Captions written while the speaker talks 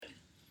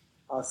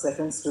Our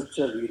second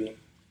scripture reading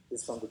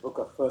is from the book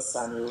of 1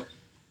 Samuel,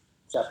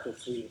 chapter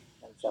 3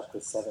 and chapter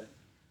 7.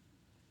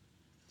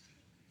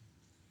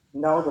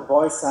 Now the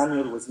boy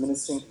Samuel was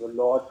ministering to the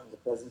Lord in the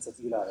presence of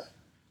Eli,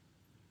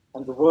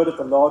 and the word of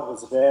the Lord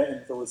was rare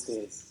in those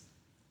days.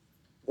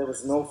 There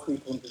was no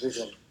frequent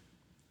vision.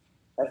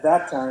 At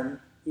that time,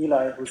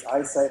 Eli, whose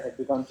eyesight had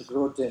begun to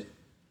grow dim,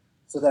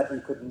 so that he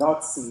could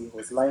not see,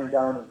 was lying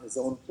down in his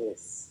own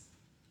place.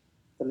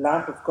 The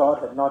lamp of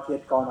God had not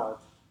yet gone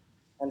out,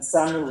 and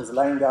Samuel was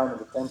lying down in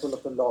the temple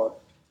of the Lord,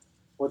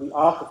 where the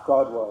ark of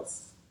God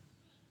was.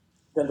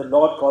 Then the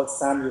Lord called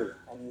Samuel,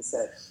 and he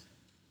said,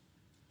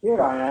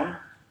 "Here I am,"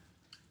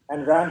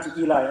 and ran to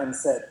Eli and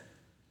said,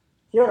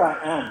 "Here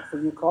I am, for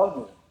you called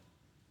me."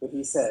 But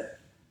he said,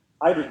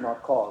 "I did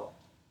not call.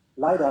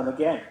 Lie down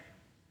again."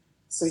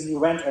 So he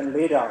went and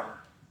lay down.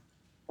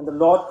 And the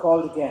Lord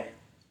called again,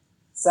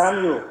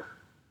 "Samuel."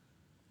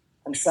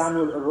 And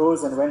Samuel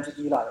arose and went to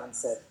Eli and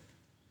said,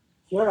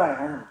 "Here I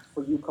am,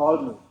 for you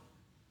called me."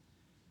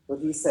 But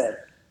he said,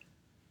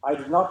 "I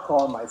did not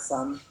call, my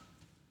son.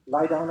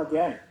 Lie down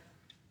again."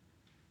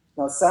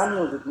 Now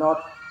Samuel did not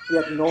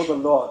yet know the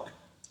Lord,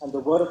 and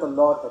the word of the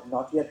Lord had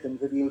not yet been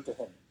revealed to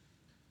him.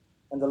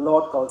 And the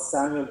Lord called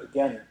Samuel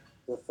again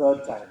the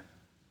third time.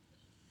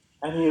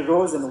 And he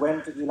arose and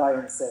went to Eli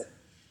and said,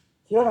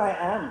 "Here I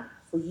am,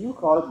 for you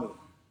called me."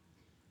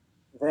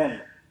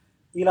 Then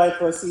Eli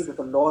perceived that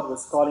the Lord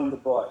was calling the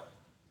boy.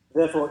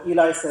 Therefore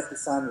Eli said to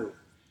Samuel,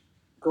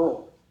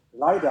 "Go,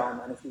 lie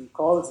down, and if he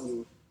calls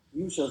you,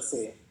 you shall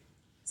say,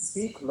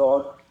 'Speak,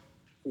 Lord,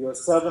 for your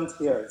servant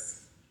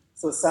hears.'"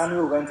 So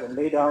Samuel went and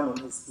lay down in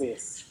his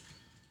place.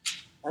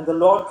 And the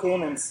Lord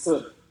came and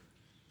stood,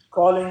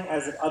 calling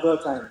as at other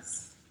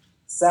times,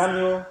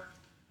 "Samuel,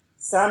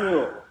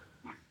 Samuel."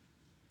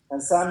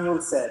 And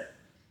Samuel said,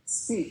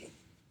 "Speak,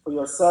 for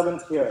your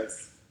servant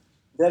hears."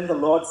 Then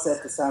the Lord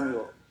said to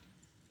Samuel,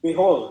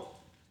 "Behold,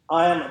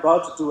 I am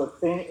about to do a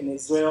thing in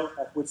Israel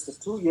at which the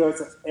 2 ears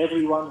of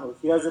everyone who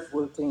hears it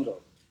will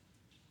tingle.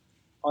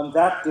 On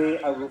that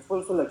day I will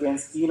fulfill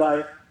against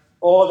Eli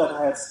all that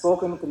I have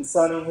spoken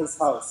concerning his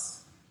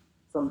house,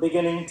 from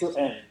beginning to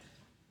end.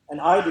 And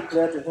I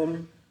declare to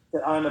him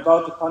that I am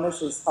about to punish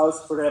his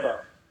house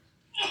forever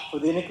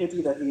for the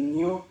iniquity that he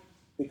knew,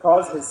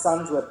 because his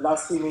sons were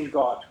blaspheming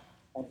God,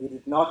 and he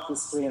did not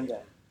restrain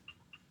them.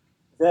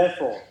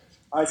 Therefore,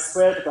 I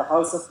swear to the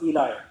house of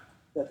Eli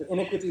that the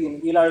iniquity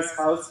in Eli's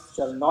house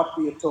shall not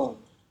be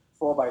atoned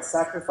for by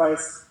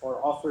sacrifice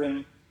or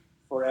offering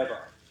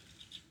forever."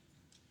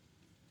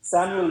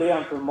 Samuel lay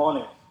until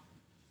morning.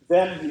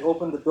 Then he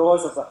opened the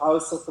doors of the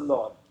house of the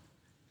Lord,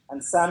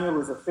 and Samuel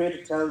was afraid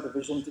to tell the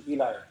vision to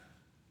Eli.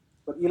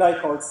 But Eli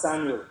called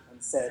Samuel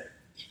and said,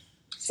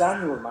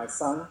 "Samuel, my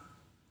son."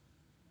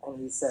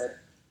 And he said,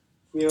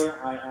 "Here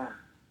I am."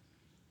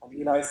 And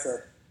Eli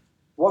said,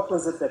 "What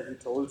was it that he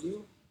told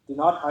you? Do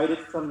not hide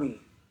it from me.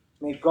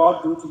 May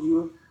God do to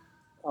you,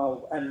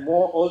 and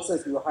more also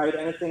if you hide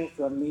anything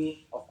from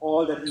me of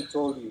all that he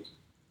told you."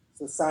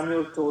 So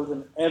Samuel told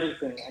him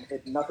everything and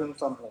hid nothing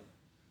from him.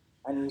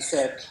 And he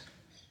said,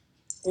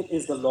 "It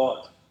is the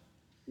Lord.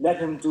 Let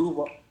him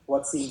do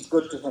what seems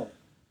good to him."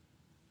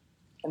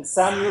 And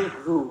Samuel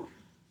grew,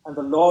 and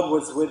the Lord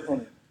was with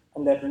him,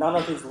 and let none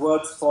of his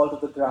words fall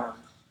to the ground.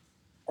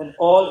 And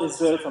all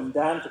Israel from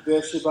Dan to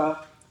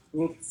Beersheba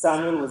knew that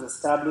Samuel was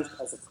established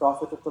as a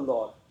prophet of the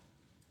Lord.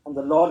 And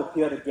the Lord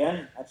appeared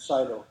again at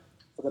Shiloh,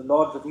 for the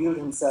Lord revealed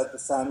himself to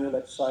Samuel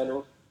at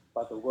Shiloh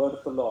by the word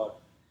of the Lord.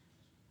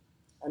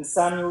 And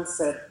Samuel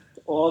said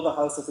to all the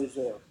house of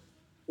Israel,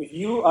 "If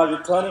you are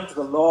returning to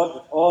the Lord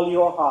with all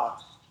your heart,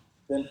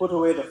 then put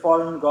away the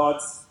foreign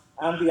gods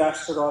and the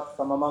Ashtaroth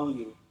from among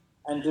you,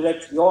 and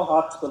direct your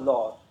heart to the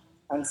Lord,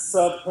 and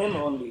serve him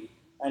only,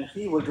 and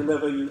he will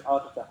deliver you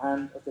out of the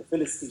hand of the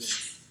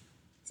Philistines."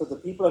 So the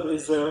people of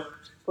Israel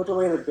put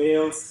away the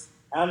Baals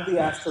and the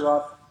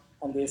Ashtaroth,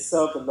 and they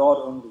served the Lord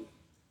only.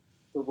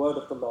 The word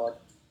of the Lord.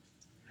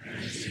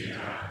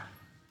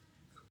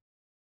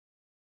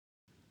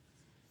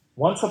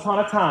 Once upon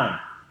a time,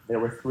 there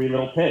were 3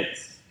 little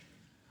pigs.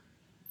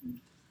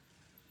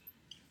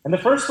 And the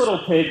first little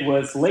pig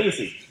was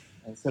lazy,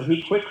 and so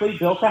he quickly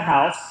built a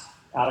house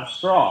out of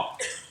straw.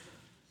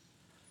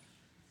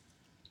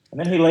 And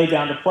then he lay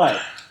down to play.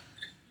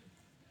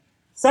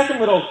 Second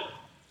little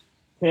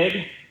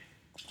pig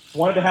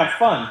wanted to have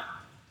fun,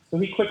 so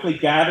he quickly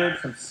gathered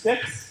some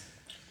sticks,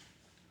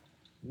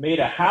 made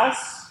a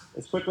house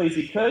as quickly as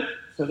he could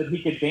so that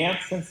he could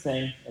dance and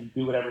sing and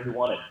do whatever he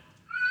wanted.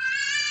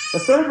 The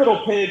third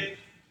little pig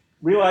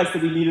realized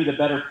that he needed a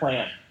better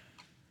plan.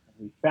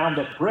 He found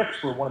that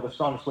bricks were one of the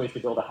strongest ways to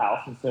build a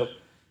house, and so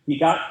he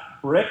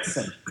got bricks,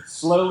 and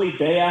slowly,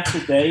 day after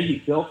day, he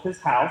built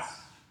his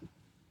house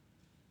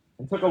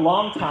and took a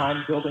long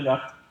time building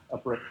up a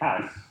brick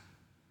house.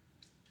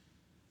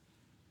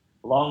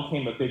 Along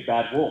came a big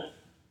bad wolf.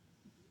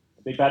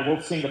 The big bad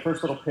wolf, seeing the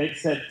first little pig,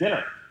 said,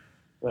 "Dinner."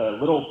 The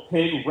little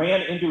pig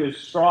ran into his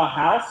straw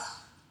house,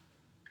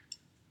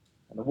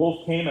 and the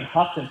wolf came and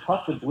huffed and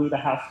puffed and blew the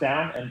house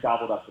down and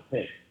gobbled up the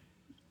pig.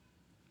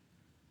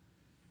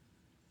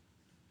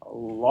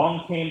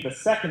 Along came the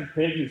second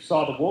pig who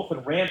saw the wolf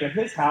and ran to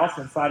his house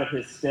inside of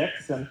his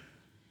sticks, and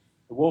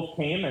the wolf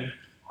came and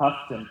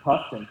huffed and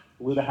puffed and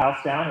blew the house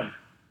down and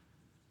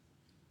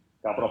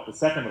gobbled up the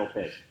second little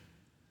pig.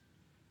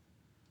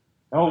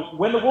 Now,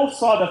 when the wolf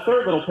saw the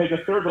third little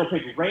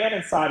pig ran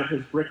inside of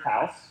his brick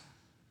house.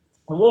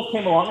 The wolf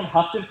came along and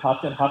huffed and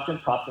puffed and huffed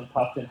and puffed and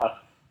puffed and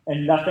huffed,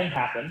 and nothing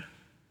happened.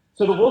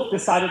 So the wolf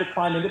decided to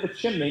climb into the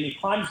chimney, and he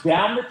climbs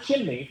down the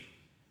chimney,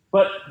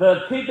 but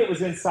the pig that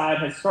was inside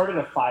had started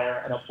a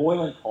fire in a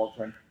boiling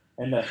cauldron,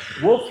 and the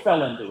wolf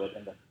fell into it,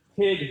 and the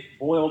pig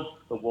boiled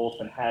the wolf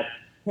and had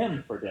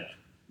him for dinner.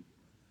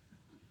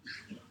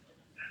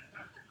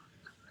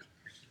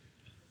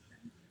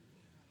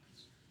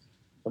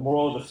 The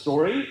moral of the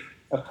story,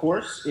 of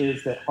course,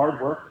 is that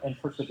hard work and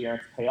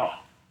perseverance pay off.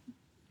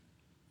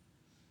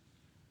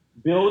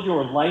 Build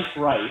your life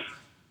right,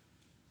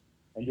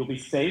 and you'll be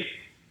safe,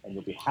 and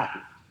you'll be happy.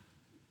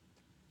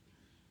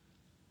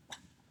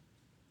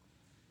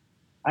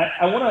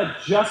 I want to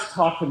just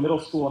talk to middle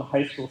school and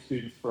high school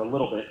students for a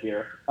little bit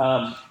here.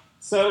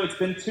 So it's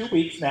been 2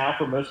 weeks now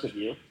for most of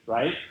you,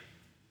 right?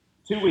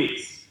 2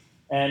 weeks.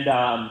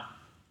 And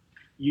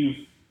you've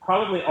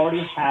probably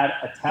already had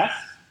a test.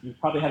 You've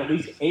probably had at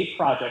least a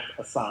project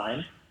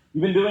assigned.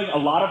 You've been doing a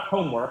lot of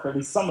homework, or at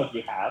least some of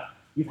you have.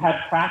 You've had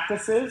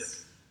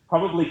practices,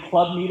 probably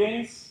club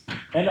meetings,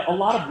 and a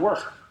lot of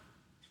work.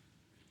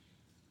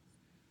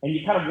 And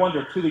you kind of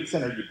wonder, 2 weeks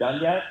in, are you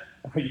done yet?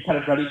 Are you kind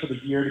of ready for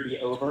the year to be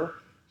over?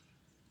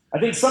 I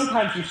think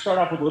sometimes you start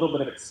off with a little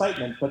bit of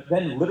excitement, but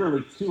then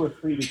literally 2 or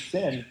 3 weeks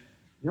in,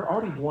 you're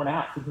already worn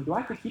out, thinking, do I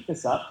have to keep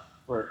this up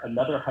for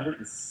another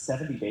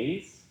 170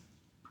 days?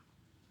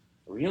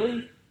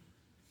 Really?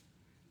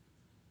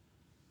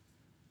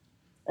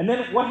 And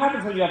then what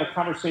happens when you have a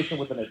conversation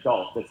with an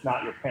adult that's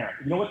not your parent?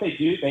 You know what they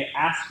do? They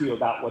ask you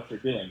about what you're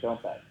doing,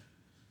 don't they?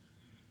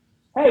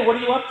 Hey, what are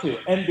you up to?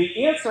 And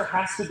the answer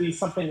has to be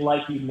something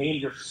like you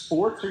named your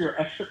sports or your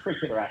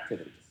extracurricular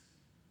activities.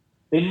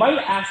 They might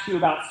ask you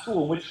about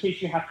school, in which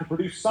case you have to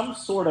produce some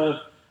sort of,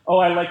 oh,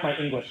 I like my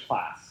English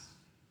class.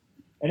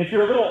 And if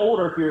you're a little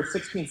older, if you're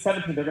 16,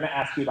 17, they're going to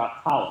ask you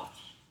about college.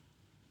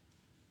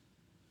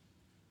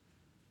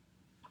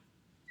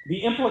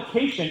 The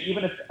implication,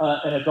 even if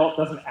an adult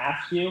doesn't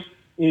ask you,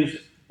 is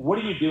what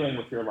are you doing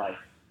with your life?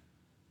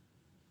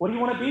 What do you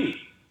want to be?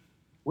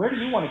 Where do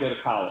you want to go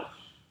to college?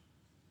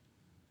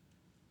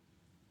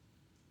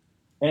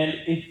 And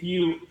if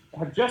you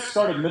have just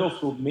started middle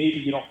school, maybe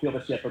you don't feel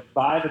this yet, but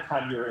by the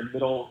time you're in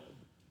middle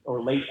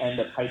or late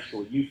end of high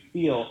school, you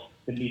feel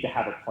the need to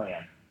have a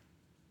plan.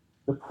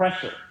 The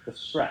pressure, the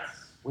stress.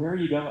 Where are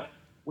you going?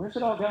 Where's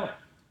it all going?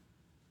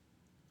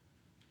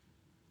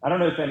 I don't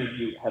know if any of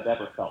you have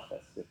ever felt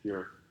this, if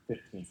you're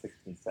 15,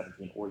 16,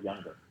 17, or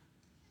younger.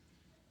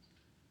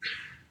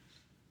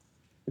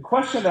 The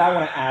question that I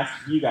want to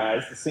ask you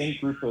guys, the same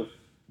group of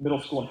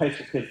middle school and high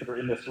school kids that are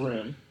in this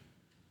room,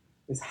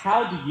 is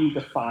how do you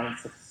define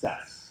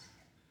success?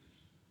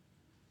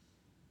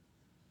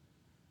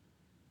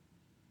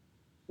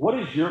 What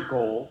is your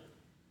goal?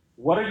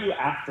 What are you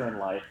after in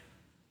life?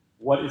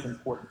 What is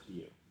important to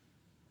you?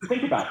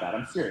 Think about that.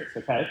 I'm serious,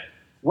 okay?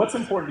 What's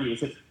important to you?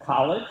 Is it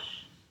college?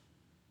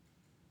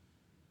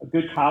 A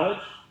good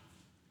college?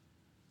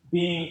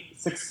 Being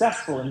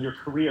successful in your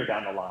career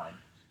down the line?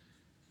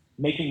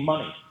 Making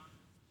money?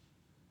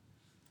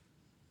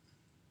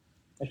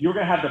 If you're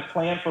going to have the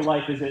plan for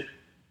life, is it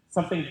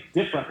something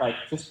different, like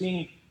just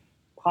being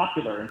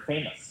popular and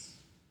famous?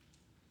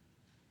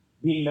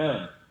 Being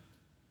known?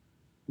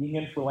 Being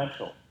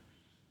influential?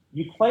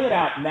 You play it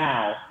out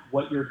now,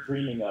 what you're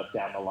dreaming of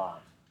down the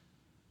line.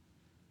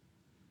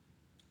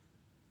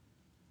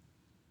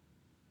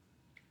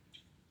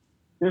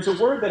 There's a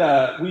word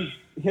that we've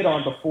hit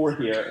on before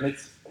here, and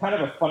it's kind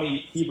of a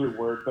funny Hebrew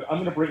word, but I'm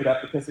going to bring it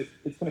up because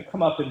it's going to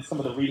come up in some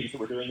of the readings that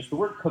we're doing. It's the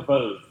word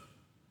kavod.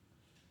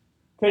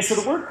 Okay, so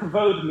the word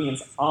kavod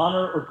means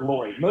honor or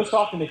glory. Most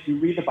often, if you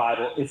read the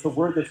Bible, it's the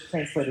word that's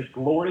translated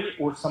glory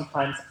or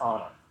sometimes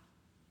honor.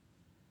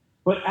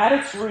 But at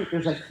its root,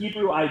 there's a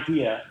Hebrew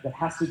idea that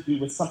has to do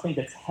with something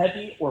that's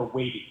heavy or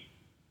weighty.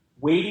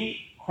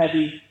 Weighty,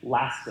 heavy,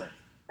 lasting.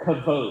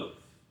 Kavod.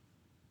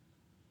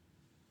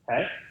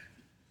 Okay?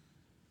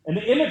 And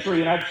the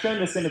imagery, and I've shown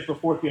this image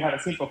before if you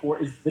haven't seen it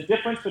before, is the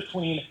difference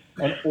between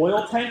an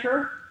oil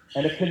tanker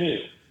and a canoe.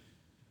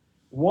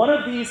 One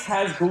of these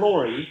has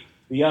glory,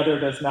 the other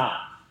does not.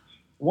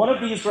 One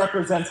of these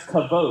represents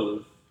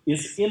kavod,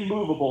 is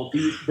immovable,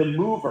 the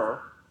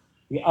mover,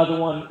 the other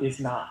one is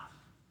not.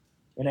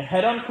 In a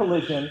head-on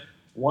collision,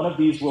 one of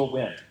these will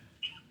win.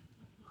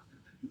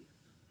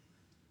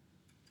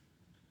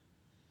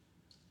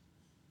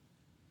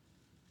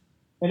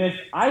 And if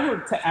I were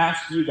to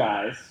ask you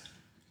guys,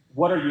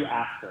 what are you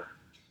after?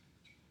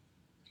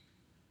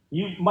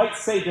 You might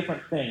say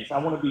different things. I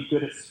want to be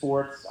good at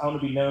sports. I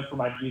want to be known for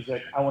my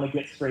music. I want to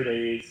get straight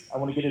A's. I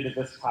want to get into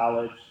this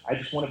college. I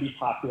just want to be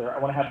popular. I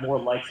want to have more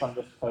likes on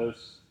this post.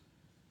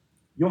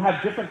 You'll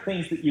have different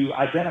things that you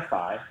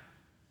identify.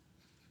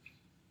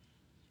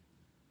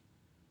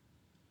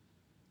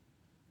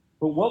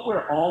 But what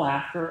we're all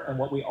after and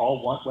what we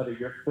all want, whether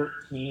you're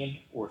 13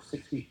 or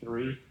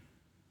 63,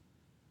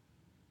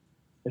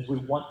 is we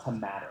want to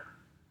matter.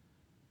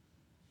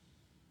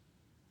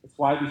 It's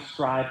why we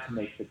strive to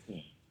make the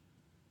team.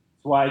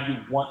 It's why you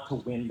want to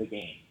win the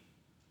game.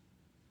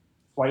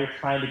 It's why you're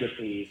trying to get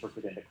A's or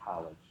get into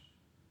college.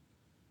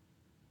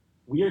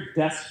 We are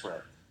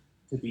desperate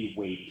to be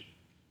weighty.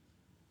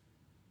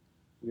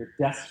 We are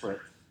desperate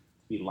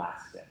to be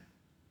lasting.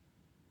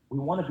 We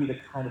want to be the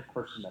kind of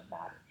person that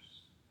matters.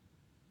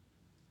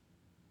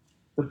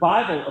 The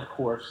Bible, of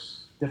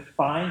course,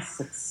 defines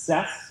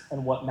success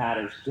and what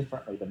matters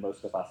differently than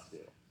most of us do.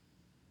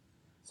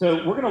 So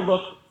we're going to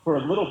look for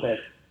a little bit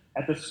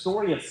at the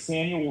story of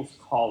Samuel's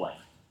calling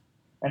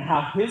and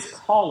how his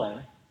calling,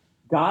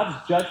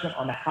 God's judgment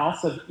on the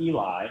house of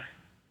Eli,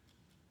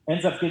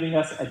 ends up giving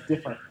us a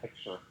different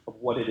picture of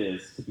what it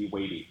is to be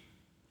weighty.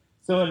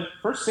 So in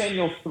 1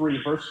 Samuel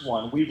 3, verse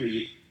 1, we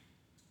read,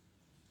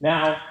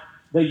 "Now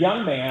the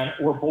young man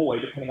or boy,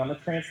 depending on the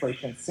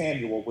translation,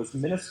 Samuel, was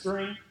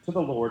ministering to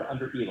the Lord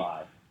under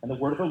Eli. And the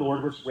word of the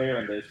Lord was rare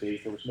in those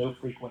days. There was no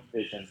frequent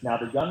visions. Now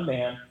the young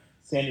man,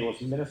 Samuel,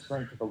 was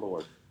ministering to the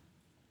Lord."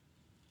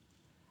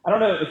 I don't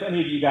know if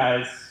any of you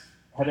guys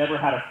have ever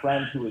had a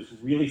friend who was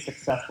really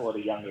successful at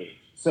a young age.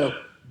 So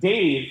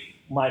Dave,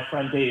 my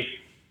friend Dave,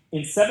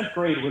 in 7th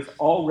grade was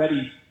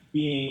already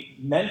being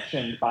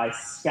mentioned by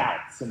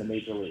scouts in the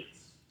major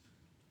leagues.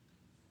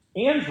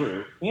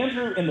 Andrew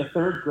in the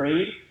 3rd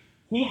grade,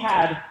 he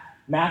had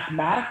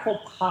mathematical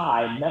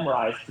pi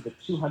memorized to the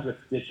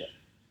 200th digit.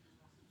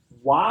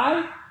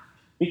 Why?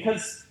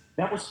 Because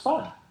that was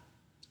fun.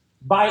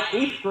 By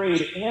 8th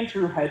grade,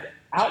 Andrew had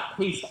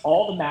outpaced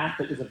all the math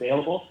that was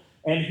available,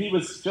 and he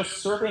was just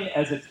serving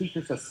as a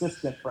teacher's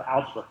assistant for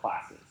algebra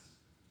classes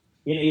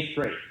in 8th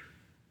grade.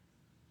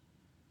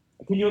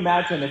 Can you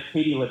imagine if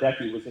Katie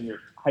Ledecky was in your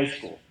high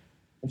school,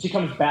 and she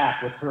comes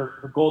back with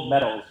her gold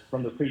medals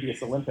from the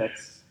previous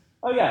Olympics?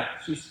 Oh yeah,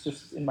 she's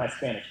just in my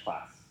Spanish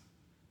class,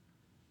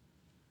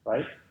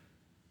 right?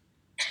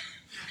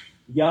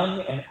 Young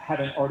and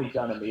having already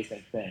done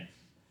amazing things.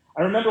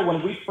 I remember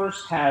when we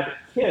first had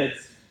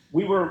kids,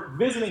 we were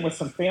visiting with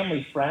some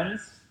family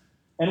friends,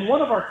 and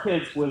one of our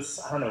kids was,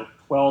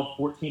 12,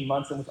 14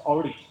 months and was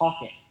already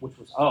talking, which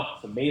was,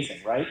 it's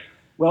amazing, right?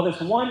 Well,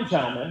 this one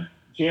gentleman,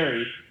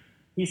 Jerry,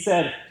 he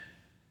said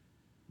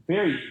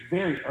very,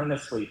 very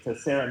earnestly to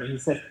Sarah and me, he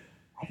said,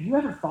 "Have you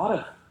ever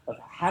thought of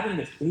having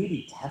this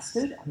baby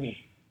tested? I mean,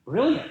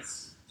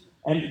 brilliance."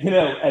 And,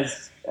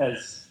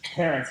 as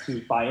parents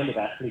who buy into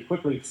that pretty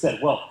quickly, we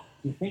said, "Well,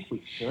 do you think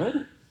we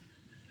should?"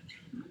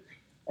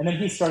 And then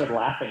he started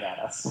laughing at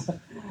us.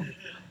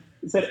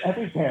 He said,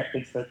 "Every parent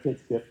thinks their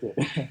kid's gifted."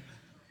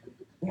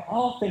 They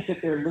all think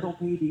that their little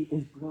baby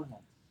is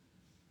brilliant.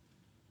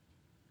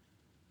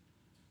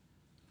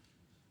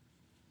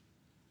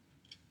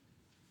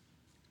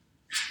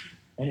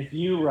 And if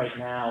you right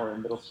now are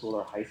in middle school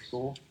or high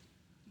school,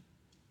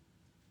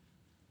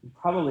 you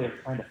probably are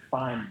trying to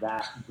find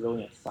that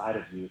brilliant side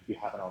of you if you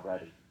haven't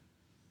already.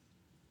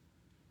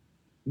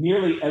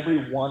 Nearly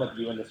every one of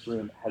you in this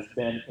room has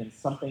been in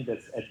something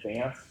that's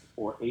advanced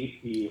or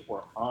AP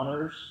or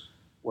honors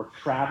or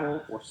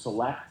travel or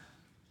select,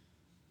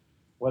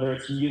 whether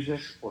it's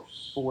music or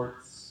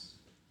sports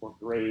or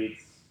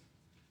grades.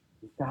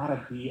 You've got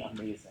to be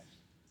amazing.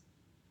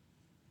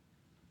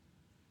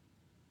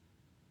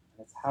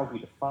 That's how we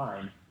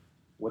define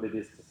what it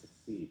is to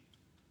succeed.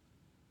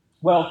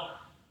 Well,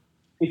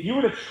 if you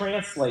were to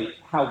translate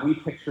how we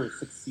picture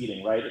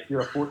succeeding, right? If you're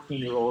a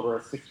 14-year-old or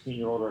a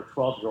 16-year-old or a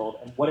 12-year-old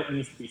and what it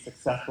means to be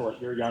successful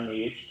at your young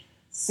age,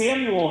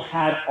 Samuel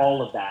had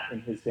all of that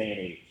in his day and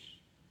age.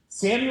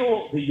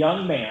 Samuel, the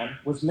young man,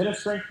 was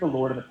ministering to the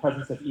Lord in the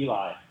presence of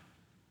Eli.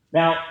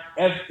 Now,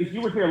 if you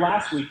were here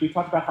last week, we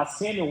talked about how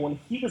Samuel, when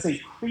he was a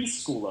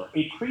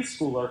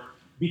preschooler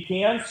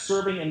began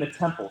serving in the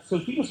temple. So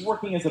he was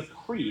working as a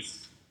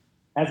priest,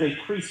 as a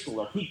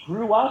preschooler. He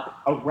grew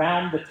up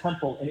around the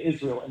temple in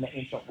Israel in the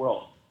ancient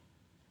world.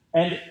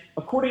 And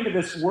according to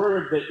this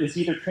word that is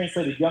either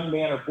translated young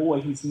man or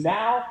boy, he's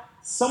now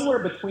somewhere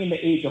between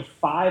the age of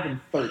 5 and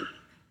 30.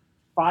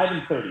 5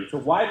 and 30. It's a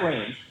wide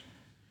range.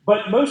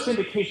 But most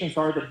indications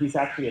are that he's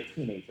actually a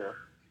teenager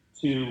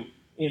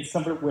in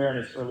somewhere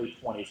in his early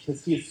 20s,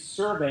 because he is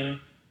serving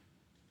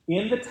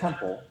in the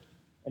temple,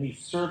 and he's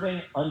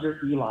serving under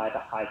Eli, the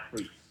high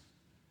priest.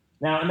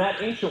 Now, in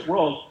that ancient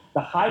world,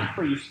 the high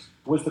priest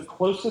was the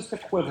closest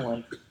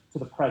equivalent to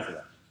the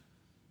president.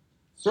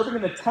 Serving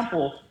in the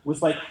temple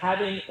was like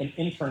having an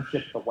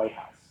internship at the White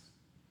House.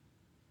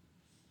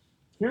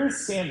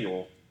 Here's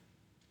Samuel,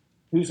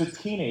 who's a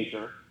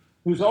teenager,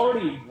 who's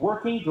already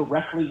working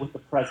directly with the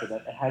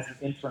president and has an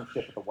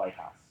internship at the White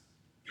House.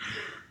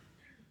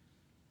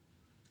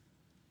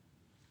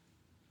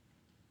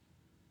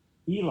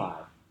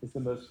 Eli is the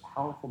most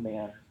powerful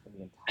man in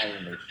the entire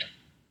nation.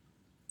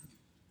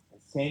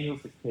 And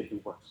Samuel's the kid who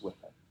works with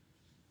him.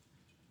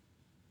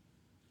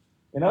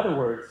 In other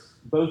words,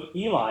 both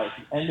Eli, at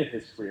the end of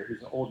his career,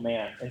 who's an old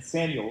man, and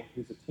Samuel,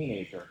 who's a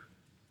teenager,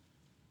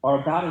 are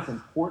about as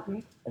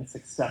important and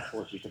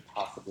successful as you could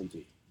possibly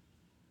be.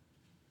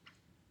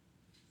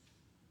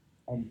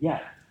 And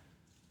yet,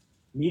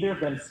 neither of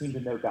them seem to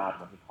know God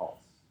when he calls.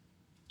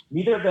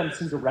 Neither of them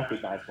seem to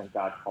recognize when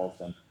God calls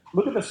them.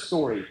 Look at the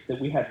story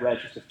that we had read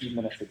just a few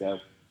minutes ago,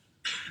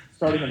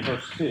 starting in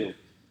verse 2.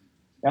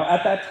 Now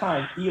at that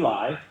time,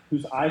 Eli,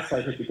 whose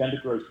eyesight had begun to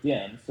grow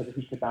dim so that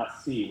he could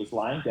not see, was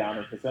lying down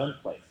in his own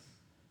place.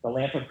 The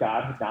lamp of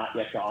God had not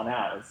yet gone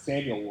out, and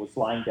Samuel was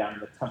lying down in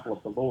the temple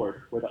of the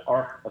Lord, where the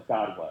ark of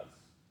God was.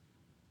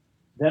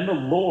 Then the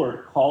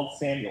Lord called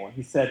Samuel, and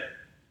he said,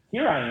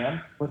 "Here I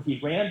am." But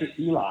he ran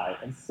to Eli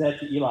and said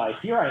to Eli,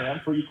 "Here I am,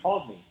 for you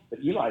called me."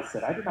 But Eli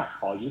said, "I did not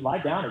call you.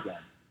 Lie down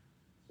again."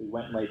 So he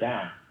went and lay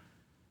down.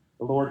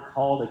 The Lord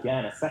called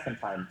again a second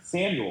time,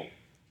 "Samuel."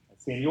 And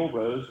Samuel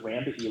rose,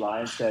 ran to Eli,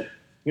 and said,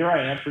 "Here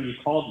I am, for you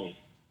called me."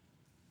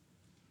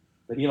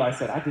 But Eli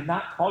said, "I did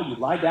not call you.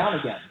 Lie down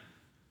again."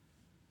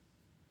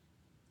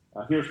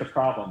 Now here's the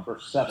problem.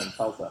 Verse 7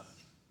 tells us,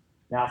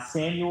 "Now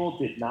Samuel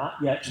did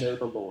not yet know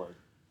the Lord,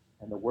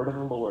 and the word of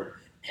the Lord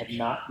had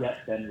not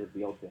yet been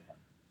revealed to him."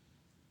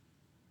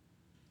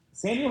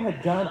 Samuel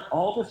had done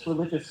all this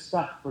religious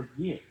stuff for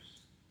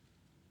years.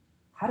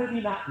 How did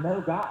he not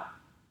know God?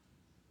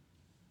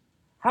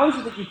 How is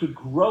it that you could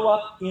grow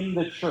up in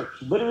the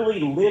church,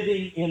 literally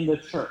living in the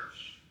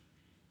church,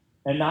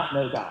 and not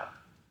know God?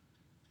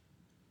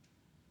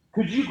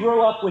 Could you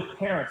grow up with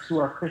parents who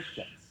are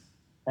Christians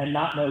and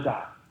not know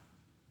God?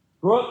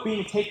 Grow up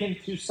being taken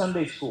to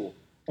Sunday school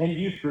and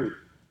youth group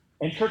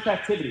and church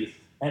activities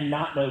and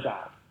not know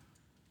God?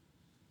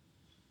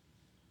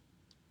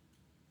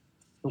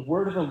 The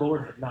word of the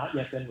Lord had not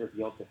yet been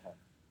revealed to him.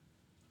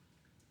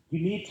 You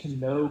need to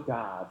know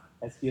God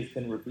as he has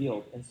been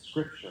revealed in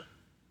Scripture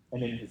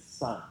and in his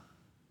Son.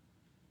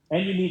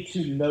 And you need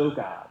to know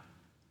God.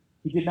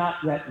 He did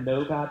not yet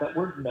know God. That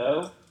word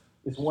know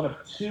is one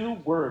of two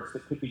words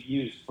that could be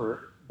used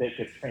that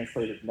gets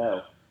translated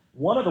know.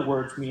 One of the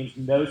words means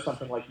know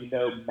something like you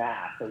know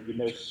math or you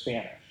know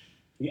Spanish.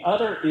 The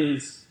other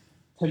is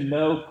to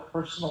know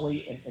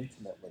personally and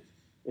intimately.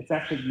 It's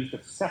actually used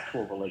of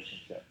sexual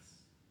relationships.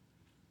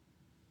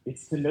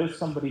 It's to know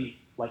somebody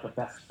like a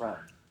best friend.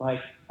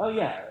 Like, oh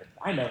yeah,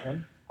 I know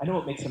him. I know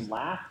what makes him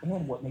laugh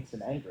and what makes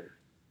him angry.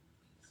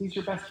 He's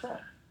your best friend.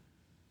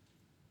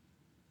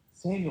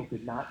 Samuel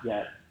did not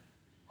yet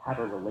have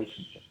a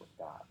relationship with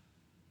God.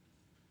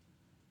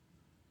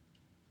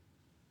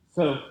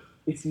 So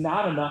it's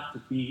not enough to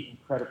be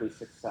incredibly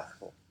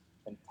successful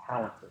and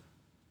talented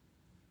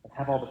and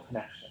have all the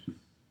connections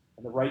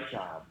and the right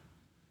job.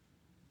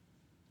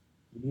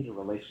 You need a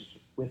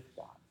relationship with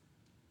God.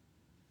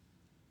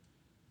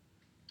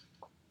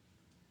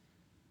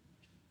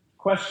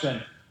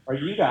 Question, are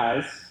you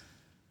guys,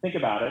 think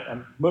about it,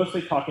 I'm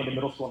mostly talking to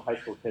middle school and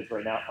high school kids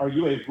right now, are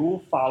you a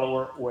rule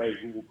follower or a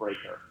rule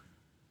breaker?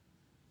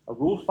 A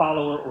rule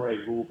follower or a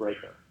rule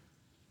breaker?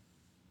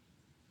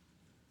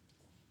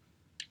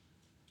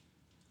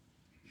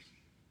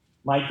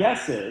 My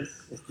guess is,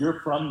 if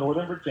you're from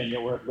Northern Virginia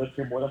or have lived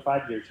here more than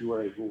 5 years, you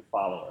are a rule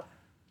follower.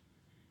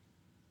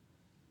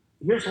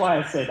 Here's why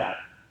I say that.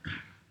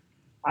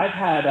 I've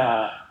had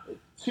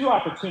 2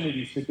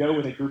 opportunities to go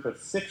with a group of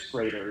 6th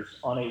graders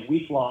on a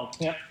week-long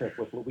camp trip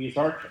with Louise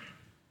Archon.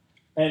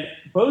 And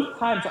both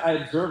times I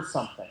observed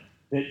something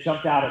that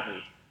jumped out at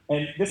me.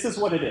 And this is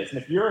what it is.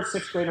 And if you're a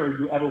 6th grader or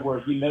you ever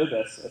were, you know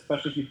this,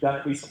 especially if you've done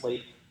it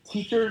recently.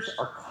 Teachers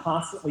are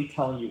constantly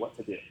telling you what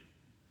to do.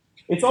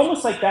 It's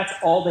almost like that's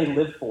all they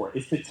live for,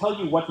 is to tell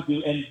you what to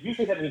do, and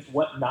usually that means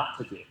what not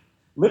to do.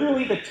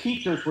 Literally, the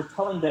teachers were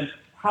telling them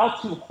how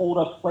to hold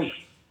a plate,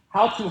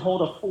 how to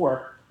hold a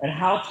fork, and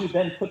how to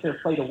then put their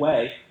plate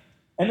away.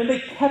 And then they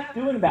kept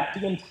doing that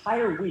the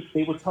entire week.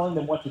 They were telling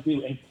them what to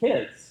do. And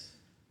kids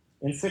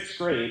in 6th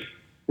grade,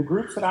 the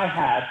groups that I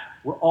had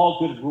were all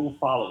good rule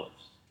followers.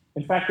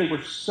 In fact, they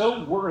were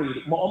so worried,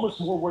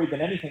 almost more worried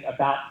than anything,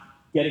 about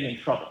getting in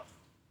trouble,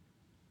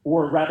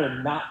 or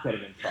rather not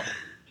getting in trouble.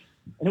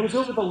 And it was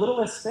over the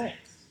littlest things.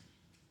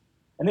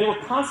 And they were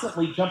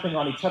constantly jumping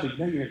on each other. You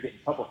know you're going to get in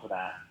trouble for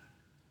that.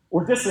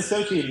 Or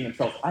disassociating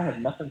themselves. I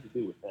had nothing to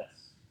do with this.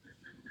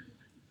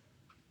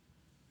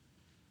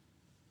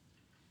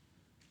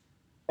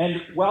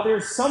 And while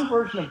there's some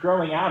version of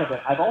growing out of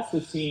it, I've also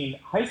seen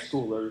high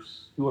schoolers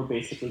who are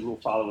basically rule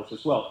followers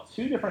as well.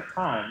 2 different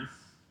times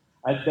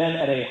I've been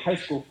at a high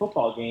school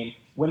football game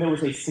when there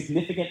was a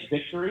significant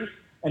victory,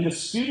 and the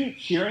student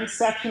cheering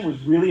section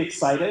was really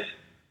excited.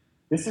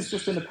 This is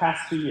just in the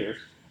past 2 years.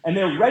 And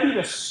they're ready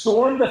to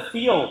storm the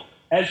field,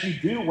 as you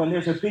do when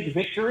there's a big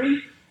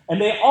victory.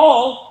 And they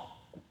all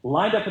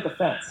lined up at the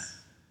fence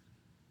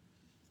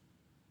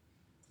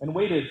and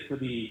waited for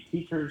the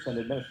teachers and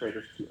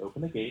administrators to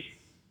open the gates,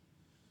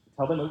 to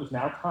tell them it was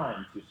now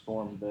time to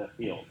storm the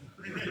field.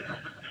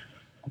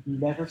 I've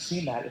never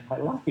seen that in my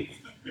life.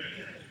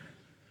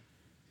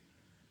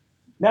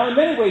 Now, in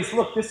many ways,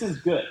 look, this is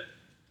good.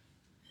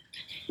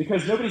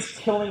 Because nobody's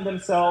killing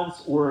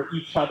themselves or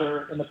each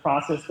other in the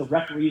process. The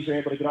referees are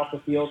able to get off the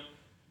field.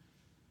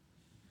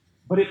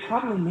 But it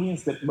probably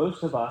means that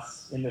most of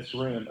us in this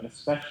room, and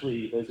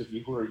especially those of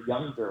you who are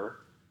younger,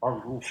 are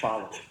rule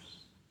followers.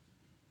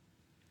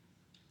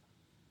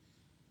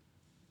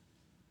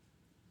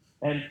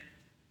 And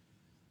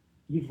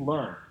you've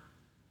learned,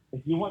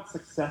 if you want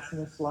success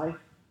in this life,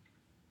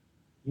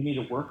 you need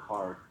to work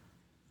hard,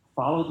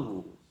 follow the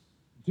rules,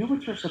 do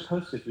what you're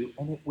supposed to do,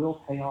 and it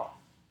will pay off.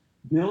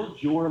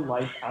 Build your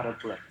life out of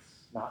bricks,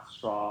 not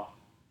straw,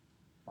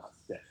 not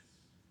sticks.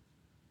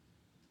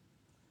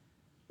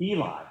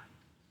 Eli,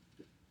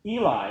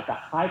 the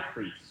high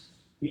priest,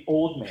 the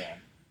old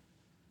man,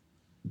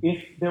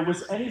 if there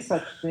was any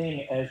such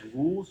thing as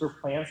rules or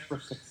plans for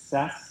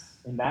success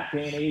in that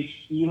day and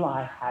age,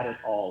 Eli had it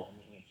all in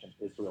the ancient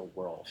Israel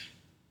world.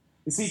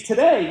 You see,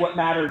 today what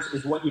matters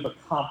is what you've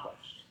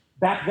accomplished.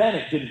 Back then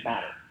it didn't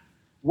matter.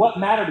 What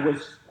mattered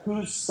was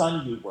whose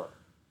son you were,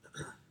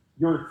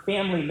 your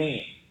family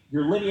name,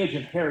 your lineage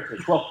and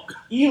heritage. Well,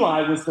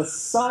 Eli was the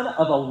son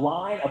of a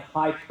line of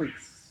high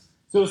priests.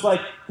 So it's like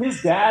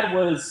his dad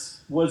was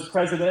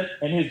president,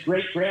 and his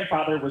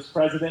great-grandfather was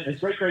president, and his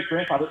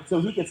great-great-grandfather,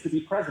 so he gets to be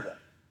president.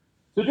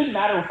 So it didn't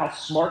matter how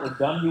smart or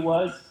dumb he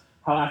was,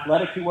 how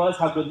athletic he was,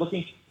 how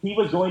good-looking, he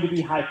was going to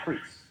be high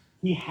priest.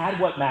 He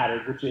had what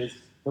mattered, which is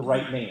the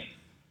right name.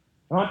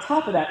 And on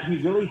top of that, he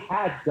really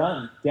had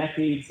done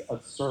decades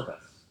of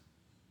service.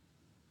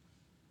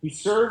 He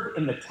served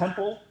in the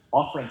temple,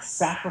 offering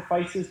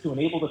sacrifices to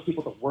enable the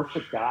people to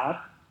worship God.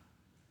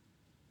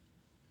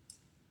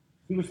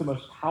 He was the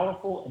most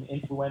powerful and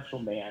influential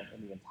man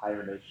in the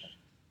entire nation.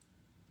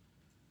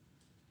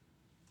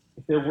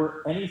 If there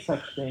were any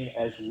such thing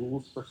as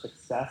rules for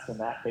success in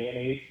that day and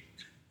age,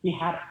 he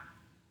had it.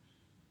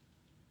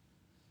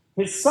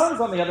 His sons,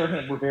 on the other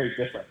hand, were very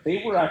different.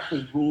 They were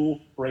actually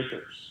rule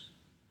breakers.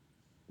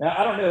 Now,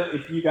 I don't know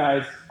if you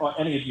guys, or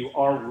any of you,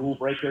 are rule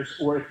breakers,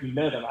 or if you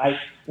know them.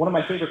 One of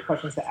my favorite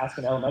questions to ask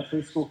an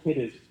elementary school kid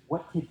is,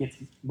 what kid gets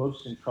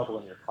most in trouble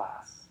in your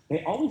class?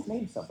 They always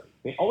name somebody.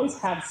 They always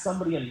have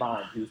somebody in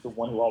mind who's the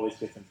one who always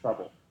gets in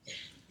trouble.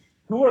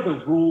 Who are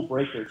the rule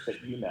breakers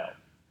that you know?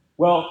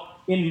 Well,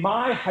 in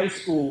my high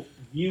school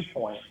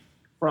viewpoint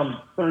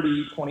from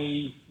 30,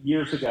 20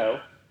 years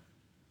ago,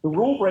 the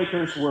rule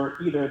breakers were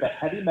either the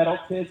heavy metal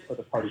kids or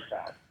the party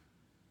crowd.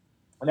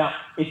 Now,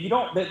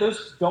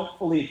 those don't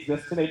fully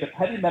exist today, but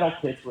heavy metal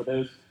kids were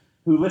those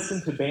who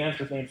listened to bands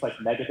with names like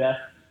Megadeth,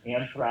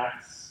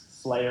 Anthrax,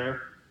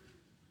 Slayer.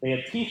 They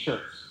had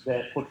t-shirts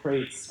that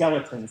portrayed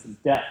skeletons and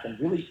death and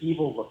really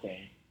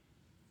evil-looking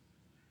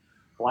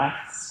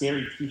black,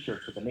 scary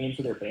t-shirts with the names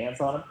of their bands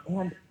on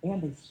them,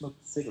 and they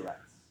smoked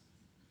cigarettes.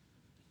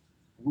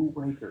 Rule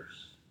breakers.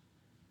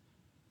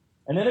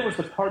 And then there was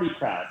the party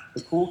crowd,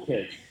 the cool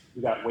kids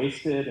who got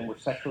wasted and were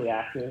sexually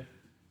active.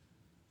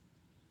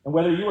 And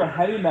whether you were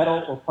heavy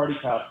metal or party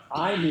crowd,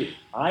 I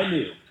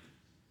knew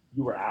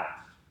you were out.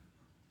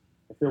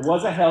 If there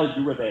was a hell,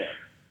 you were there.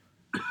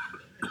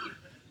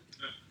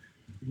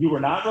 You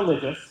were not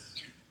religious,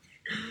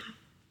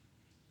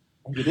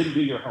 and you didn't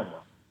do your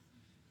homework,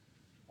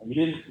 and you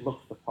didn't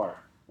look the part.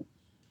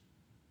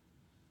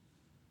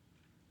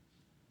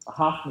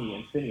 Hophni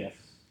and Phinehas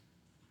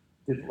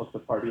didn't look the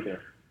part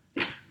either.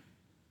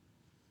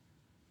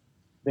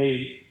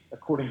 They,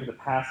 according to the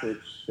passage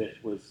that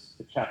was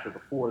the chapter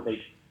before,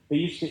 they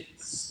used to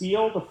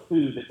steal the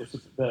food that was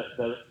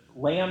the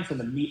lambs and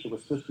the meat that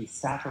was supposed to be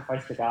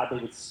sacrificed to God. They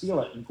would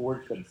steal it and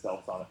gorge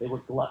themselves on it. They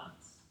were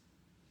gluttons.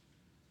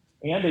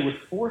 And they would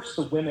force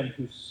the women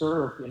who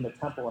served in the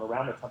temple and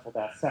around the temple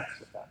to have sex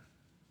with them.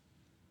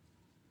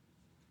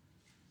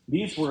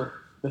 These were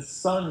the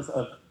sons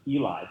of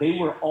Eli. They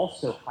were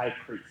also high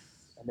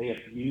priests, and they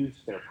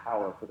abused their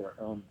power for their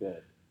own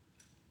good.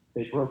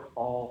 They broke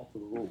all the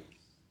rules.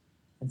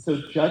 And so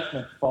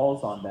judgment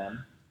falls on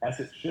them, as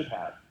it should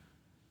have.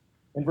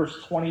 In verse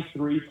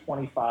 23,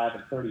 25,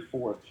 and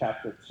 34 of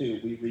chapter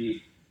 2, we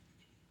read,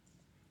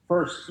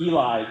 "First,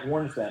 Eli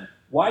warns them,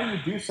 'Why do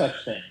you do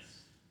such things?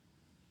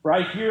 For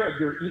I hear of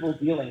your evil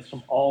dealings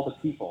from all the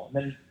people.' And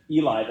then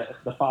Eli,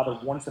 the father,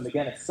 warns them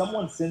again, 'If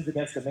someone sins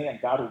against a man,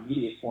 God will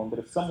mediate for him. But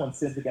if someone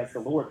sins against the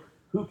Lord,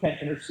 who can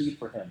intercede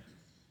for him?'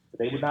 But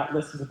they would not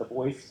listen to the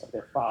voice of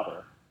their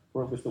father,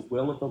 for it was the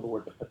will of the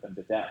Lord to put them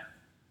to death."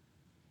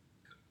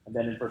 And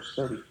then in verse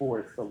 34,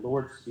 it's the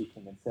Lord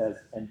speaking and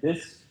says, "And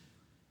this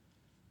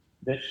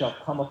that shall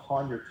come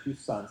upon your two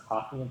sons,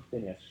 Hophni and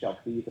Phinehas, shall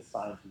be the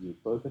sign to you.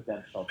 Both of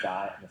them shall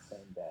die on the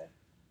same day."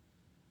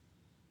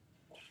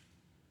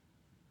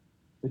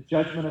 The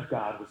judgment of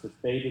God was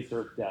that they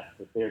deserved death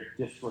for their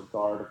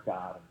disregard of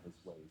God and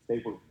his ways. They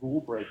were rule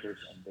breakers,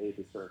 and they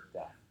deserved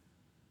death.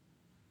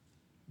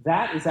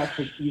 That is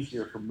actually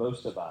easier for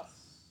most of us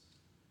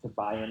to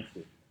buy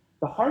into.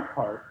 The hard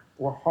part,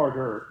 or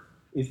harder,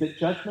 is that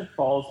judgment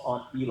falls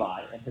on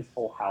Eli and his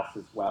whole house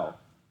as well.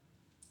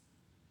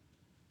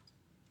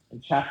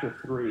 In chapter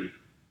 3,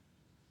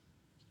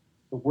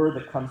 the word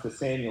that comes to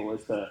Samuel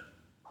is the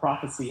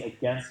prophecy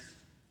against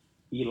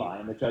Eli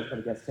and the judgment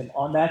against him.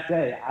 "On that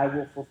day, I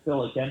will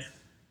fulfill against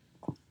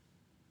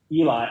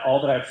Eli all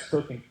that I have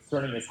spoken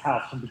concerning his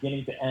house from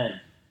beginning to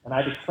end. And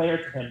I declare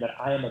to him that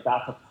I am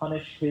about to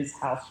punish his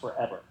house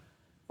forever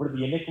for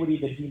the iniquity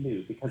that he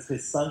knew, because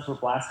his sons were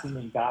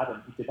blaspheming God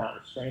and he did not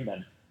restrain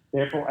them.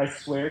 Therefore I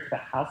swear to the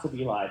house of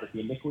Eli that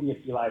the iniquity of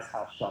Eli's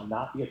house shall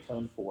not be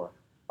atoned for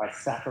by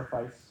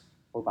sacrifice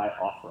or by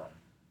offering.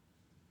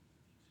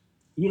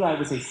 Eli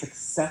was a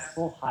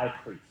successful high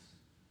priest.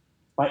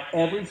 By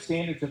every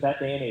standards of that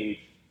day and age,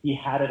 he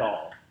had it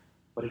all,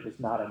 but it was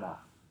not enough.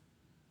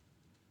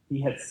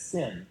 He had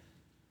sinned,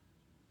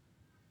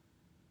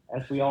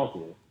 as we all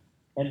do,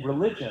 and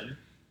religion,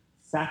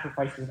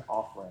 sacrifices, and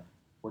offering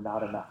were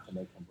not enough to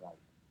make him right.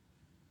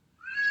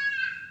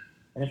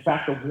 And in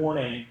fact, the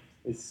warning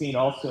is seen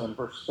also in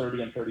verse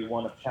 30 and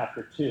 31 of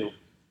chapter 2,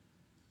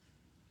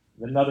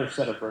 another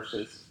set of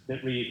verses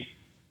that read,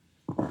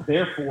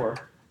 Therefore,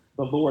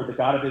 the Lord, the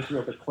God of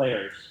Israel,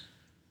 declares,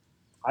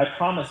 I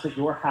promised that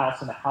your house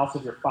and the house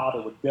of your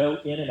father would go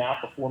in and out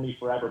before me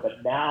forever,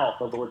 but now,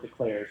 the Lord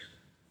declares,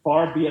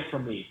 far be it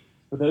from me.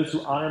 For those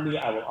who honor me,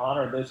 I will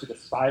honor, and those who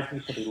despise me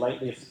shall be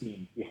lightly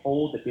esteemed.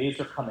 Behold, the days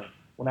are coming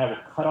when I will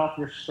cut off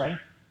your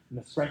strength and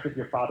the strength of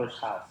your father's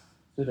house,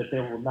 so that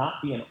there will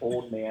not be an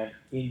old man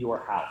in your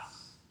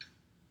house.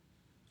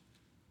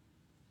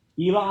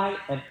 Eli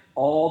and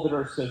all that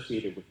are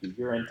associated with you,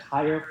 your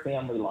entire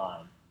family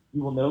line,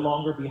 you will no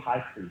longer be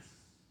high priests.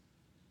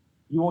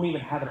 You won't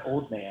even have an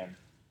old man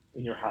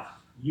in your house.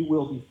 You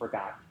will be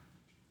forgotten.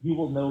 You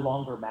will no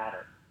longer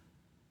matter.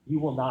 You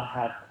will not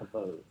have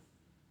kavod.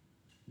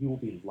 You will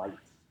be light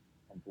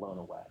and blown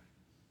away.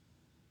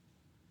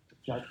 The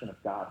judgment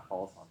of God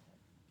falls on him.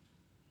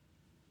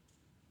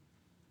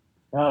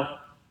 Now, if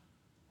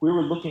we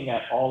were looking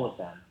at all of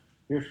them,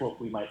 here's what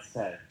we might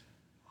say.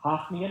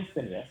 Hophni and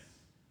Phinehas,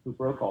 who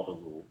broke all the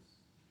rules,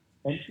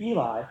 and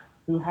Eli,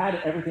 who had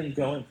everything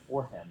going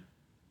for him,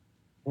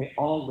 they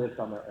all lived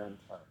on their own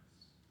terms.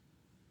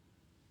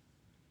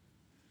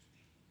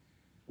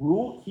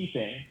 Rule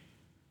keeping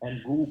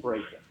and rule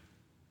breaking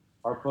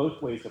are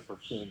both ways of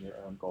pursuing your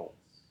own goals.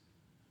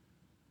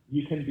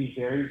 You can be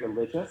very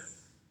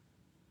religious,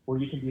 or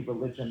you can be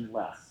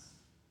religion-less.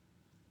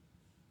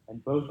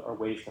 And both are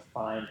ways to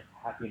find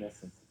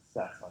happiness and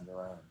success on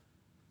your own.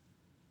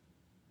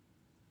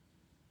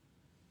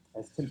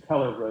 As Tim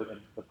Keller wrote in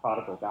The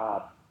Prodigal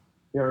God,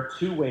 there are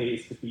two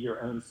ways to be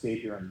your own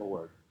Savior and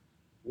Lord.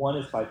 One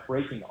is by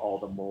breaking all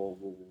the moral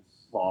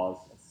rules, laws,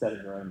 and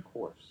setting your own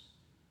course.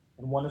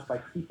 And one is by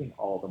keeping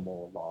all the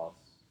moral laws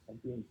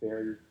and being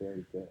very,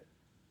 very good.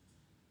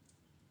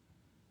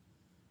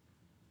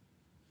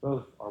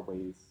 Both are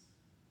ways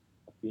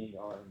of being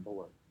our own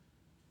Lord.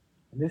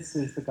 And this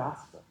is the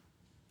gospel.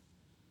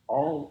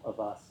 All of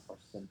us are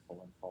sinful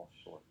and fall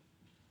short.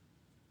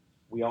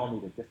 We all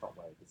need a different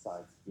way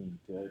besides being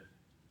good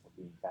or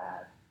being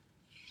bad.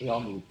 We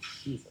all need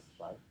Jesus,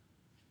 right?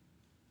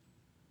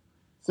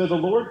 So the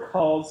Lord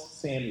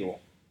calls Samuel.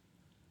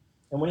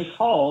 And when he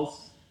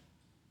calls,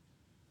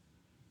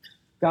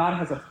 God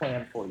has a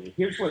plan for you.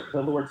 Here's what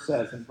the Lord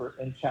says in verse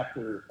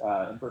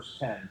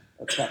 10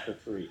 of chapter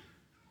 3.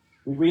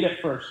 We read it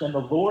first. And the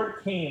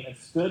Lord came and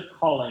stood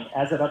calling,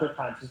 as at other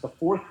times. This is the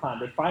fourth time.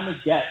 They finally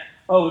get,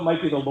 oh, it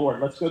might be the Lord.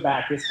 Let's go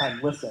back this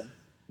time. Listen. And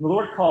the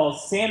Lord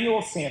calls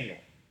Samuel, Samuel.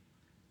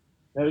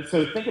 Now,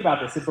 so think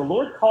about this. If the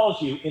Lord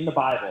calls you in the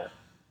Bible,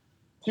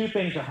 two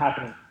things are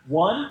happening.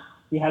 One,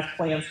 he has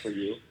plans for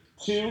you.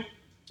 Two,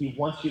 he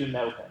wants you to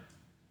know him.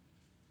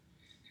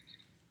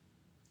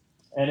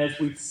 And as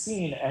we've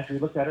seen, as we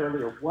looked at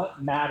earlier,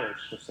 what matters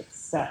for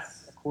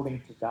success,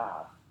 according to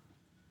God,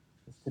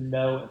 is to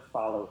know and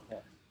follow him.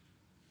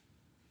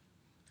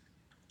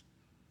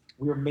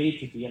 We are made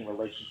to be in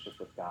relationship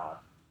with God.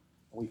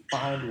 And we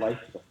find life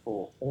to the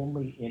full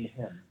only in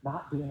him,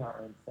 not doing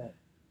our own thing.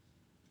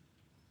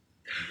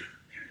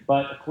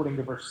 But according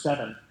to verse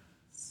 7,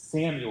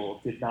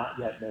 Samuel did not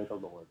yet know the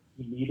Lord.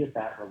 He needed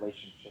that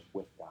relationship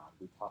with God.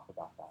 We talked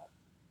about that.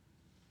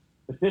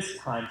 But this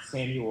time,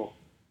 Samuel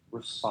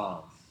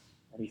responds.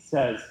 And he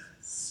says,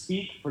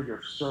 speak, for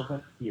your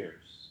servant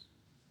hears.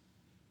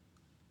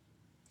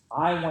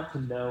 I want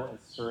to know and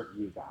serve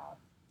you, God,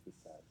 he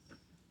says.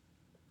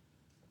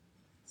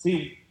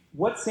 See,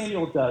 what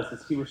Samuel does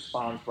is he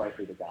responds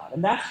rightly to God.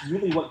 And that's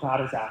really what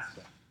God is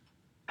asking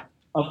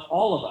of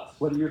all of us,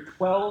 whether you're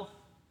 12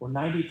 or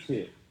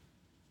 92.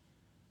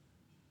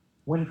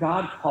 When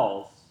God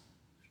calls,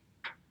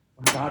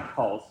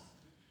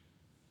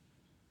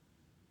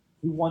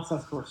 he wants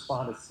us to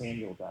respond as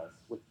Samuel does,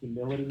 with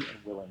humility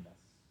and willingness.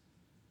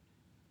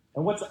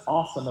 And what's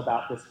awesome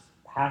about this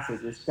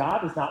passage is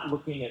God is not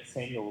looking at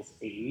Samuel's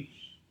age.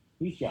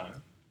 He's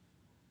young.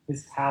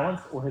 His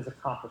talents or his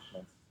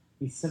accomplishments.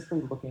 He's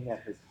simply looking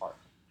at his heart.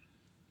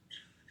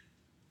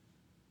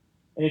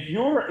 And if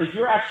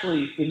you're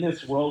actually in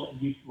this world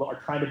and you are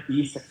trying to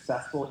be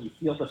successful and you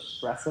feel the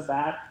stress of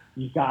that,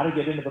 you've got to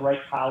get into the right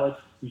college,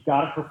 you've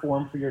got to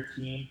perform for your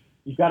team,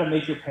 you've got to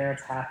make your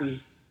parents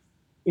happy,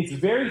 it's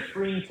very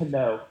freeing to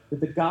know that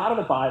the God of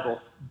the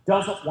Bible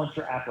doesn't want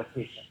your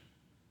application.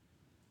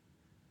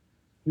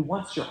 He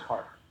wants your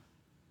heart.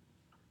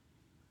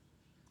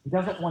 He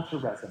doesn't want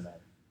your resume.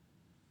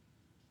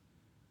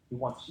 He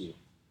wants you.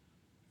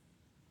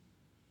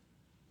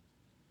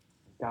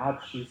 God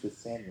chooses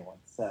Samuel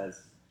and says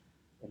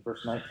in verse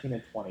 19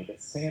 and 20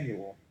 that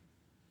Samuel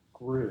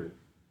grew,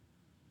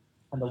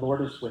 and the Lord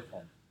was with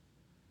him,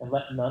 and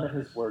let none of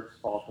his words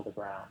fall to the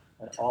ground.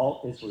 And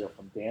all Israel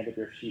from Dan to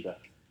Beersheba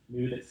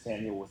knew that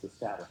Samuel was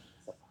established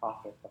as a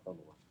prophet of the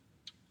Lord.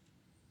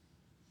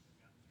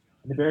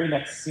 In the very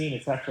next scene,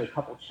 it's actually a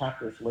couple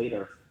chapters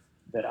later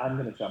that I'm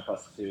going to jump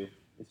us to,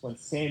 is when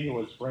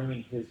Samuel is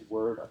bringing his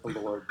word of the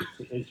Lord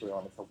to Israel,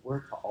 and it's a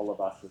word to all of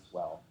us as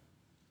well.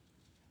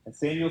 And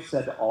Samuel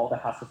said to all the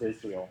house of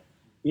Israel,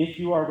 if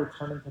you are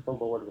returning to the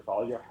Lord with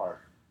all your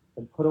heart,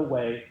 then put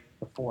away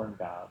the foreign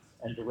gods,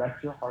 and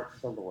direct your heart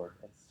to the Lord,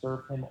 and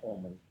serve him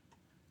only,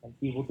 and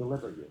he will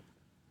deliver you.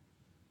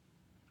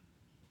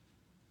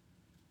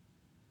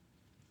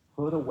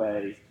 Put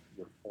away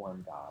your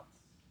foreign gods.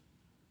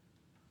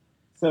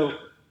 So,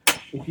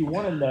 if you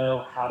want to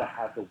know how to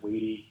have the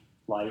weighty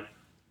life,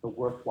 the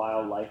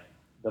worthwhile life,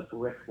 the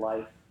brick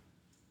life,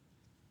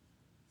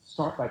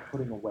 start by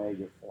putting away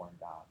your foreign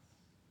gods.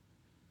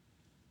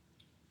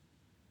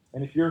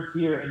 And if you're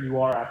here and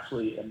you are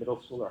actually a middle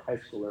schooler or high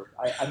schooler,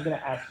 I'm going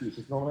to ask you,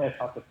 because normally I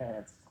talk to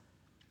parents,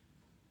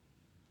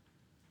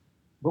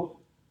 but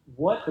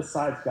what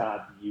besides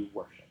God do you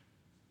worship?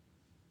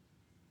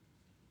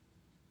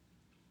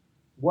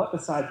 What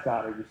besides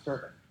God are you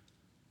serving?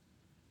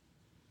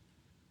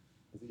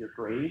 Is it your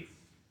grades?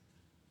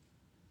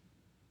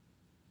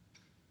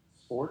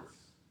 Sports?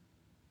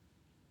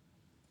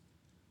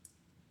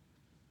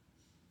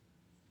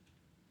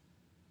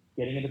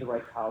 Getting into the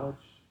right college?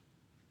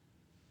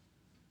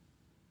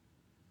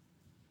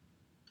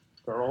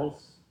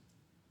 Girls?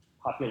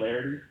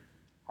 Popularity?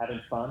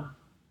 Having fun?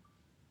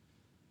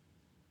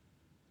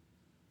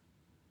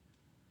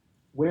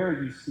 Where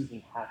are you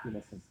seeking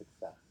happiness and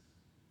success?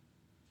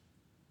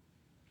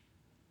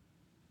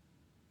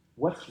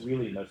 What's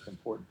really most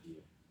important to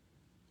you?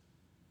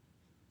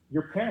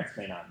 Your parents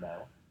may not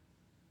know.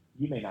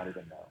 You may not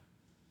even know.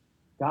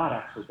 God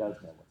actually does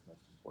know what's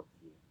most important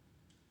to you.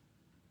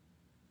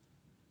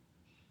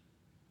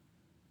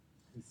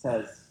 He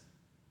says,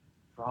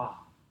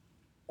 drop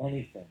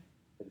anything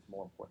that is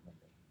more important than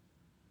me.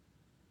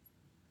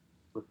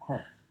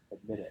 Repent,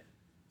 admit it.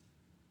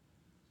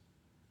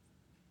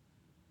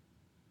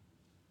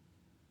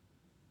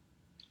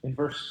 In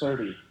verse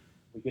 30,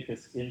 we get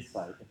this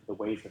insight into the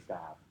ways of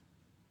God.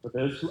 For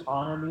those who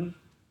honor me,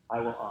 I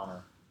will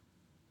honor.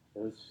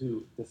 Those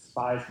who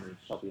despise me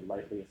shall be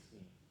lightly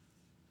esteemed.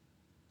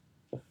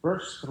 The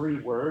first three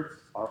words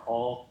are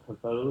all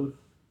kavod,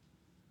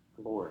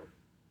 glory,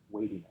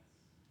 weightiness.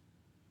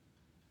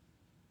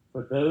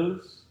 For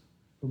those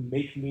who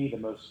make me the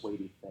most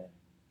weighty thing,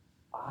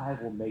 I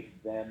will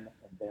make them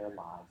and their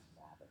lives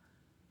matter.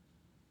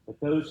 But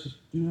those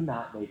who do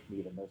not make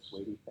me the most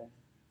weighty thing,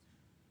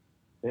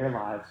 their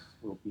lives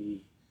will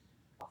be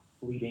a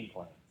fleeting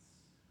glance,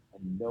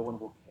 and no one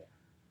will care,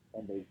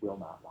 and they will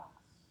not last.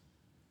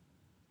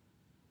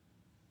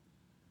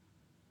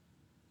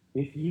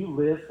 If you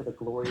live for the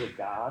glory of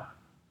God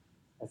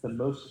as the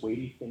most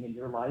weighty thing in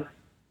your life,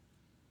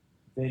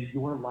 then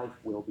your life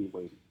will be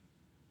weighty.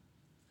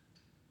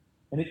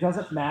 And it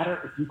doesn't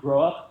matter if you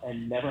grow up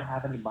and never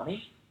have any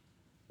money,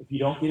 if you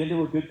don't get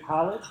into a good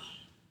college,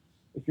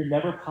 if you're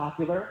never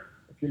popular,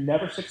 if you're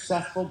never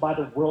successful by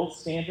the world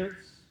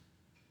standards.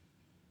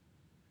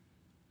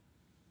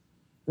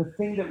 The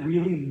thing that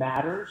really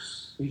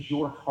matters is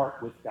your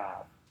heart with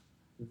God.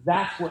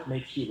 That's what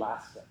makes you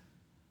lasting.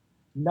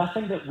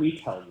 Nothing that we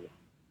tell you.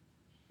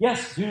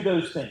 Yes, do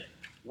those things.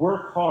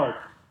 Work hard.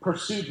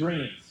 Pursue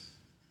dreams.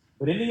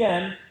 But in the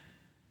end,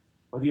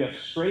 whether you have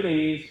straight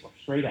A's or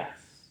straight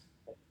F's,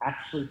 it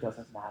actually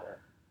doesn't matter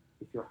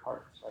if your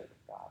heart is right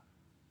with God.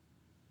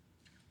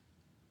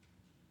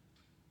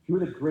 If you're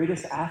the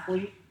greatest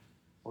athlete,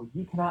 well,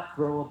 you cannot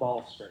throw a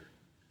ball straight.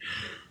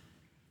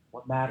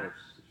 What matters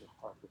is your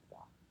heart with God.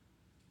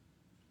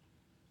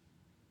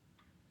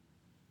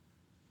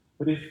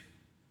 But if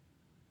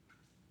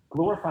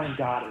glorifying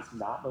God is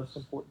not most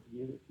important to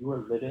you, if you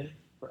are living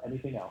for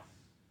anything else,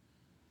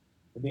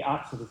 then the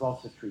opposite is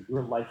also true.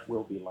 Your life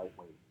will be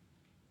lightweight.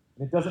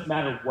 And it doesn't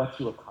matter what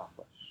you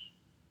accomplish.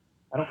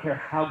 I don't care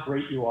how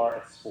great you are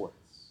at sports,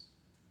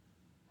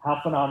 how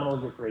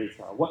phenomenal your grades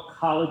are, what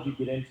college you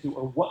get into,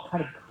 or what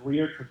kind of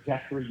career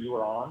trajectory you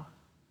are on.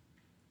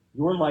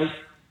 Your life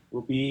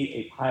will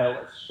be a pile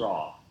of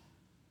straw,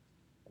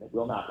 and it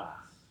will not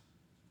last.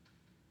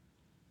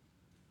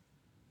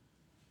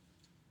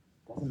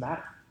 It doesn't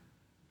matter.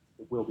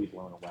 It will be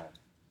blown away.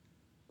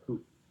 Poof.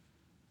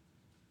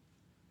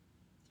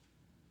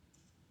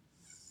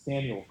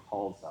 Samuel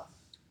calls us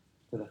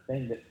to the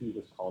thing that he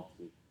was called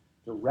to.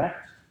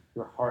 Direct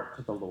your heart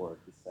to the Lord,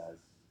 he says.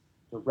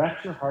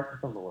 Direct your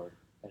heart to the Lord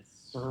and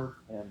serve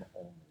him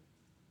only.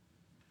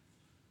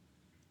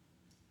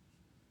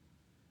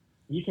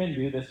 You can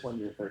do this when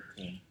you're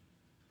 13.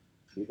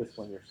 Do this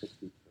when you're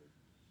 63.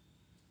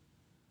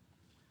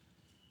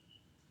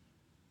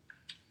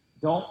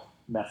 Don't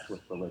mess with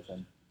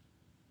religion.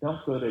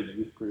 Don't go to a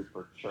youth group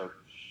or church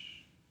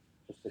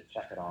just to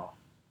check it off.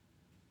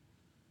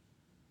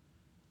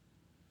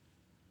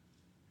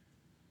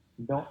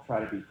 And don't try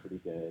to be pretty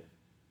good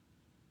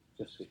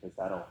just because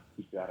that'll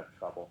keep you out of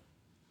trouble.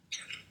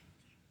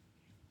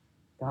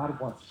 God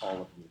wants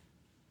all of you.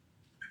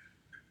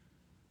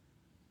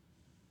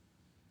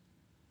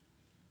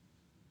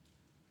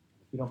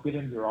 If you don't give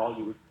him your all,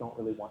 you don't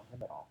really want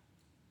him at all.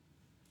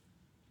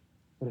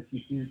 But if you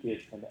do give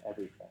him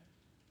everything,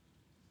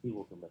 he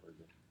will deliver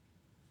you.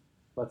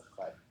 Let's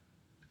pray.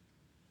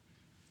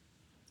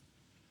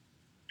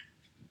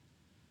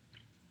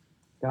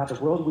 God,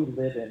 the world we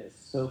live in is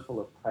so full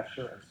of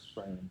pressure and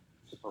strain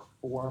to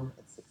perform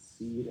and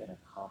succeed and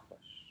accomplish.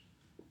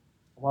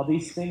 And while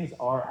these things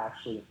are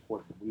actually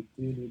important, we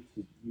do need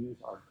to use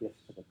our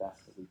gifts to the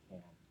best that we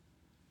can.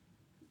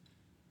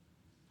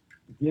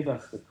 Give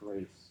us the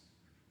grace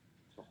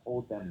to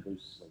hold them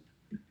loosely,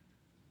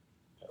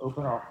 to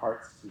open our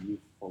hearts to you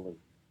fully,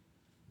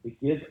 to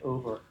give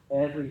over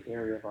every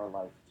area of our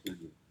life to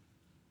you,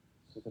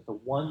 so that the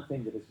one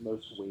thing that is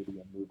most weighty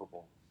and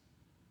movable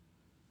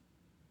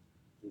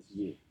is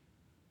you.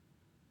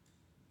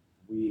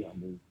 We are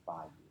moved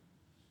by you,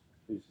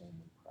 in whose name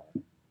we